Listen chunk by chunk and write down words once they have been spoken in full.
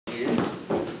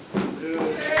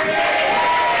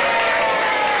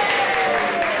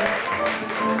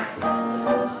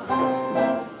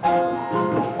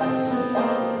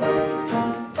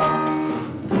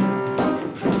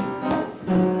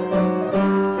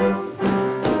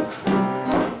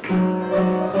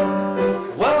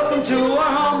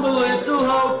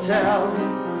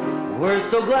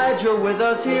so glad you're with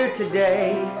us here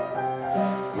today.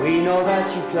 We know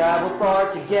that you've traveled far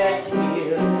to get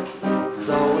here,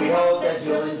 so we hope that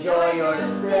you'll enjoy your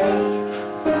stay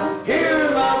here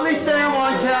in lovely San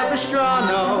Juan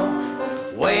Capistrano,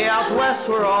 way out west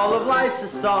where all of life's a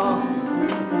song.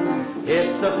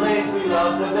 It's the place we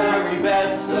love the very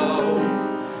best, so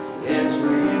it's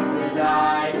where you and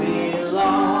I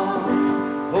belong.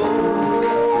 Oh,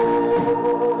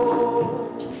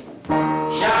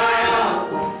 shine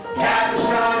on,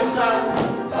 Capistrano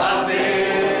sun, up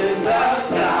in the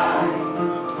sky.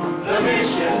 The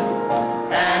mission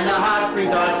and the hot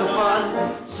springs are so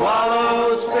fun.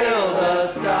 Swallows fill the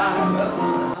sky. Welcome to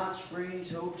the Hot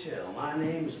Springs Hotel. My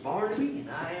name is Barnaby, and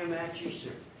I am at your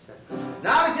service.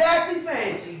 Not exactly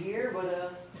fancy here,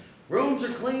 but rooms are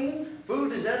clean,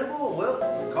 food is edible, and well,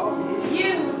 the coffee is...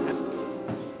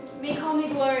 You may call me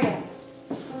Gloria.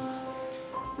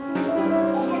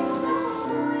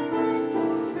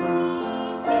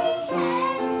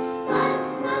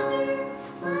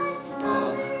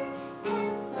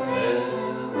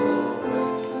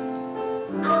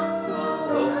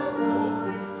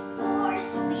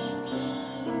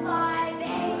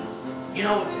 You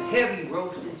know, it's a heavy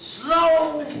roasted,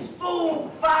 slow,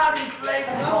 full body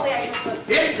flavor.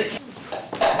 It's the...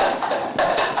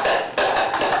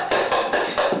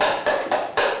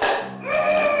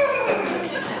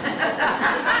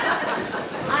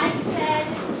 I said,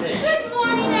 good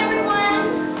morning, everyone.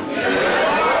 Good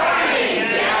morning,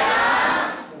 Jenna.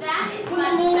 That is When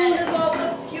the moon is all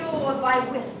obscured by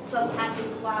wisps of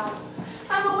passing clouds,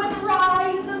 and the wind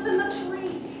rises in the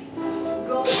trees,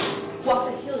 go walk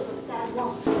the hills of San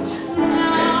Juan.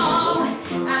 now,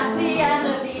 at the end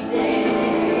of the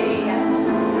day,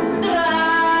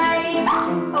 drive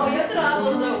all your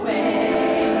troubles away.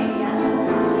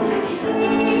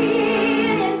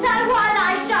 Here in San Juan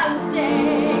I shall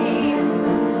stay,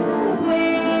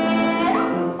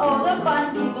 where all the fun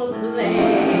people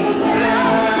play.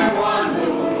 San Juan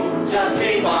moon, just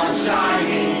keep on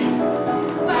shining.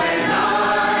 When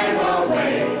I'm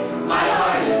away, my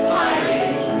heart is fighting.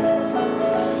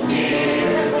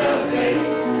 Here's the place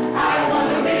I want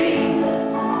to be,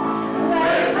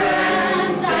 Where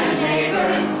friends and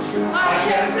neighbors are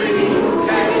carefree.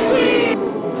 can you see?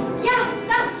 Yes,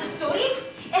 that's the story.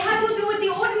 It had to do with the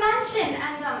old mansion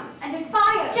and a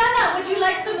fire. Jenna, would you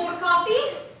like some more coffee?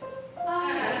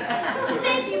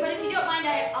 Thank you, but if you don't mind,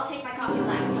 I'll take my coffee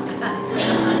black.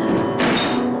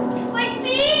 Like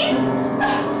these?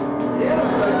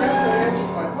 Yes, I guess that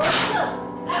answers my question.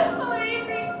 Oh,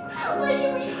 Avery, what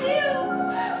can we do?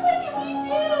 What can we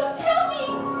do? Tell me.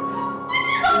 What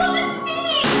does all of this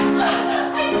mean?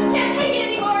 I just can't take it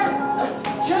anymore.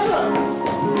 Jenna!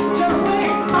 Jenna,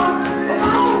 wait!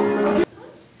 Alone!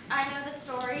 I know the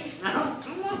story.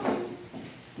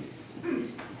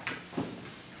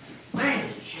 Man,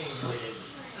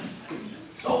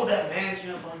 sold that mansion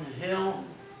up on the hill.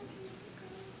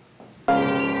 Oh,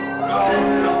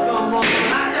 now come on. I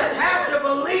just have to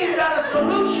believe that a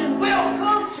solution will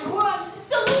come to us.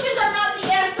 Solutions are not the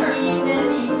answer.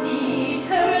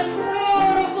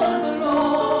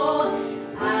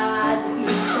 As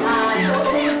we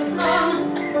shadows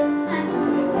come and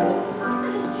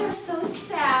that is just so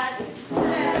sad.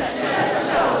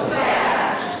 So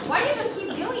sad. Why do you keep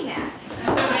doing that?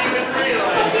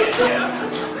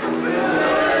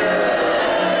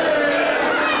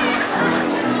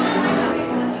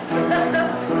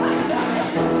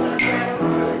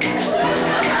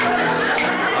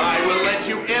 I will let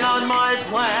you in on my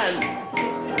plan,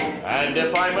 and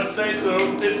if I must say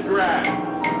so, it's grand.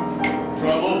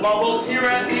 Trouble bubbles here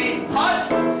at the Hot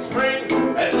Springs,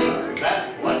 at least that's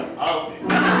what I'll do.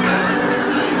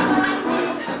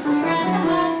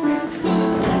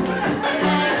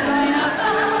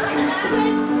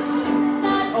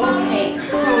 Okay,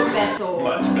 Professor.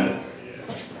 Much better,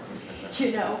 yes.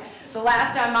 You know, the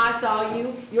last time I saw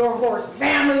you, your horse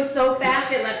moved so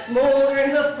fast it left smoldering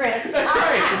hoof prints. That's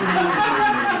right.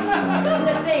 Come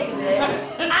to think of it,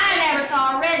 I never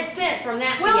saw a red cent from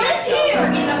that. Well, this fiasco.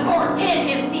 here is a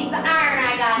portentous piece of iron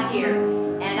I got here.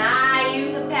 And I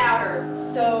use a powder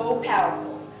so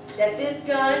powerful that this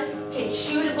gun can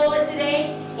shoot a bullet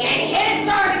today and hit its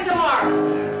target tomorrow.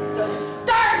 So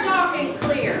start talking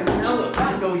clear. Now look,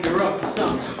 I know you're up to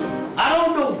something. I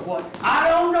don't know what, I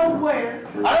don't know where,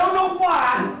 I don't know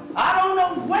why, I don't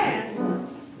know when,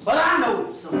 but I know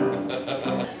it's something.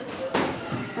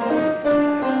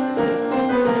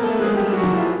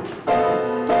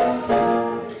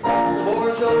 For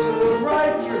those who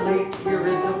arrived here late, here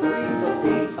is a brief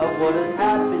update of what has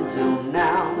happened till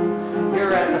now.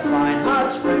 Here at the fine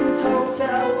Hot Springs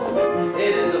Hotel,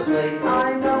 it is a place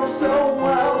I know so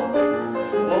well.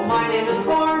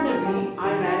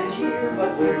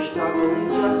 struggling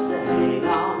just to hang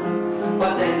on.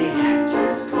 But then the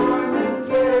actress Carmen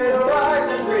gave it a rise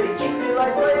and pretty cutie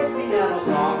like plays piano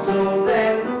songs. So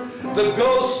then the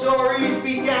ghost stories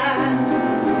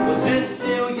began. Was this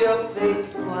Celia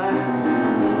Faith's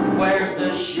plan? Where's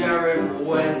the sheriff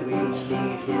when we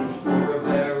need him? We're a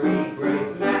very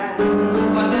brave man.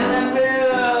 But then that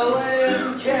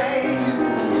villain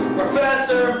came.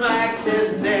 Professor Max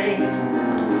his name.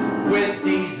 With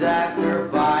disaster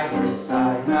by his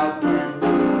side, how can we?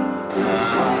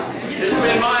 It's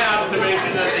been my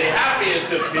observation that the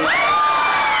happiest of people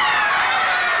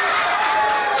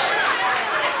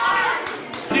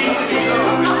seem to be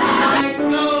those who let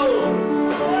go.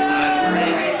 I'm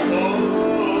ready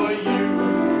for you.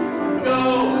 Go.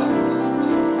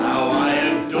 How I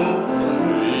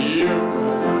adore you.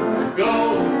 Go.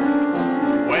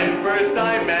 When first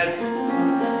I met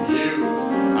you,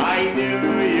 I knew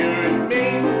you'd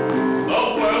mean the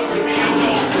world to me and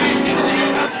all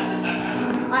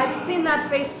I've seen that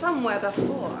face somewhere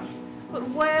before, but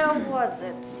where was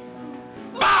it?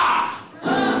 Bah!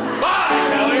 Bah, I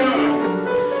tell you!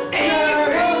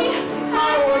 Cherry, I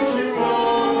want you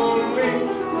only.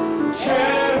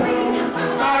 Cherry,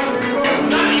 I dream of.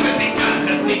 Not even begun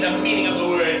to see the meaning of the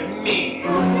word me. No!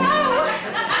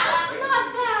 Not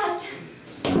that!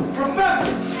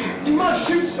 Professor, you must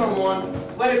shoot someone.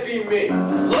 Let it be me.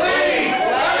 Please,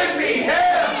 let it be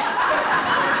him!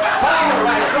 All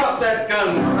right, drop that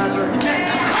gun, Professor.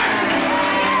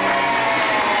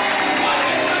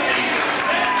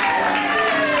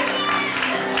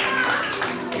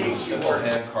 Simple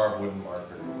hand-carved wooden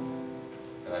marker,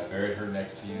 and I buried her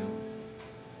next to you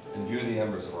in view of the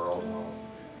embers of our old home.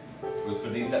 It was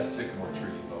beneath that sycamore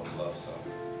tree you both love so.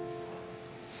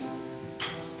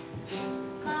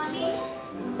 Mommy,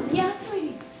 Yeah,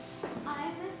 sweetie.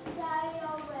 I miss Daddy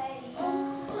already.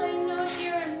 Oh, I know,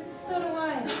 dear, and so do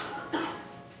I.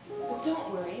 But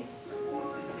don't worry.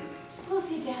 We'll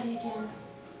see Daddy again.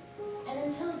 And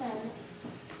until then,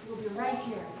 we'll be right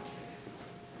here.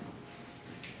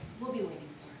 We'll be waiting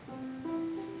for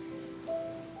him.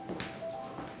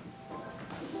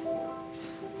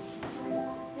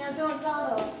 Now don't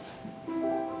dawdle,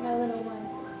 my little one.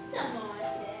 Come on,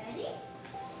 Daddy.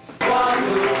 One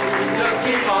moon, just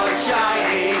keep on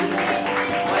shining.